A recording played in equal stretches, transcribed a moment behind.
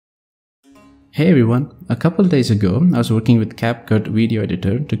Hey everyone, a couple days ago I was working with Capcut video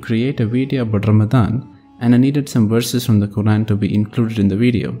editor to create a video about Ramadan, and I needed some verses from the Quran to be included in the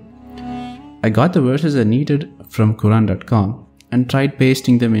video. I got the verses I needed from Quran.com and tried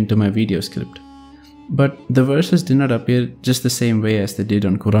pasting them into my video script. But the verses did not appear just the same way as they did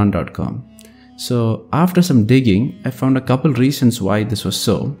on Quran.com. So after some digging, I found a couple reasons why this was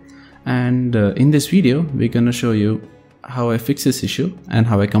so, and in this video we're gonna show you how I fixed this issue and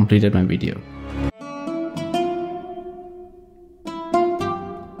how I completed my video.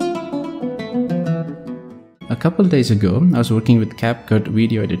 A couple days ago, I was working with Capcut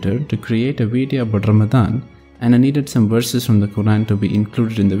video editor to create a video about Ramadan, and I needed some verses from the Quran to be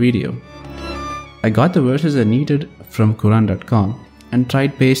included in the video. I got the verses I needed from Quran.com and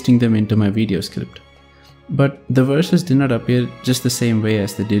tried pasting them into my video script. But the verses did not appear just the same way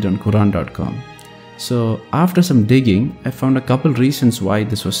as they did on Quran.com. So after some digging, I found a couple reasons why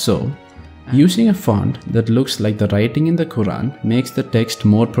this was so. Using a font that looks like the writing in the Quran makes the text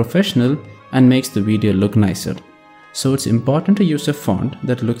more professional and makes the video look nicer. So it's important to use a font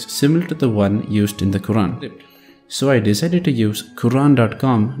that looks similar to the one used in the Quran. So I decided to use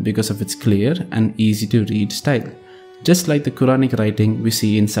Quran.com because of its clear and easy to read style, just like the Quranic writing we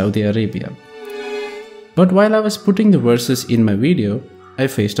see in Saudi Arabia. But while I was putting the verses in my video, I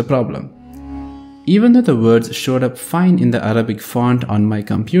faced a problem. Even though the words showed up fine in the Arabic font on my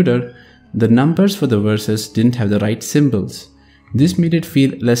computer, the numbers for the verses didn't have the right symbols. This made it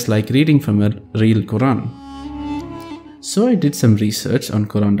feel less like reading from a real Quran. So I did some research on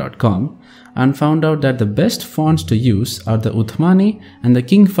Quran.com and found out that the best fonts to use are the Uthmani and the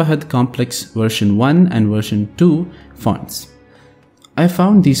King Fahd Complex version 1 and version 2 fonts. I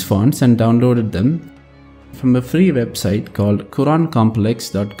found these fonts and downloaded them from a free website called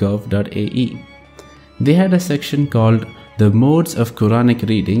qurancomplex.gov.ae. They had a section called the modes of Quranic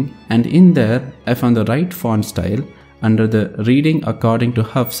reading, and in there I found the right font style under the reading according to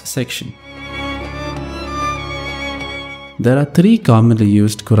Hafs section. There are three commonly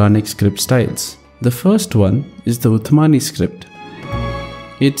used Quranic script styles. The first one is the Uthmani script.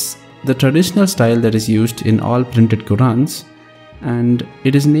 It's the traditional style that is used in all printed Qurans, and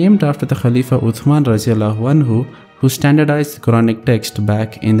it is named after the Khalifa Uthman Radiallahu Anhu, who standardized the Quranic text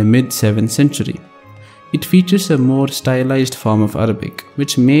back in the mid-7th century. It features a more stylized form of Arabic,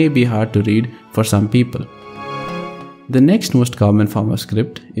 which may be hard to read for some people. The next most common form of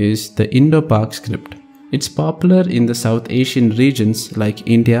script is the Indo-Pak script. It's popular in the South Asian regions like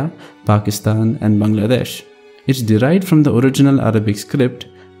India, Pakistan, and Bangladesh. It's derived from the original Arabic script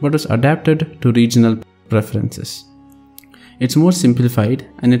but was adapted to regional preferences. It's more simplified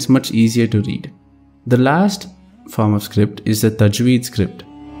and it's much easier to read. The last form of script is the Tajweed script.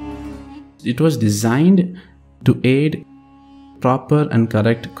 It was designed to aid proper and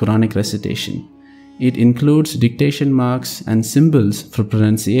correct Quranic recitation. It includes dictation marks and symbols for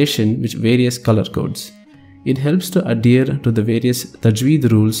pronunciation with various color codes. It helps to adhere to the various Tajweed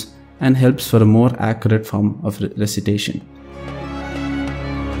rules and helps for a more accurate form of recitation.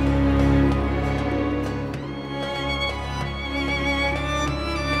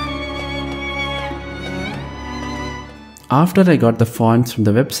 After I got the fonts from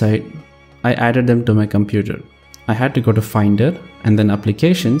the website, I added them to my computer. I had to go to Finder and then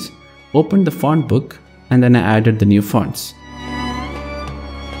Applications, opened the font book, and then I added the new fonts.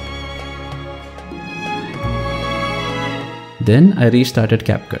 Then I restarted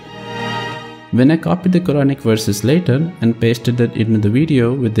Capcut. When I copied the Quranic verses later and pasted it into the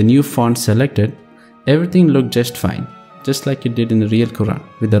video with the new font selected, everything looked just fine, just like it did in the real Quran,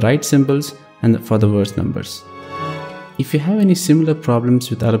 with the right symbols and for the verse numbers. If you have any similar problems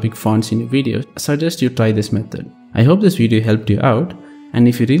with Arabic fonts in your video, I suggest you try this method. I hope this video helped you out, and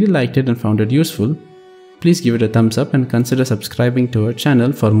if you really liked it and found it useful, please give it a thumbs up and consider subscribing to our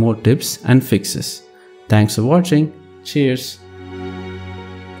channel for more tips and fixes. Thanks for watching. Cheers.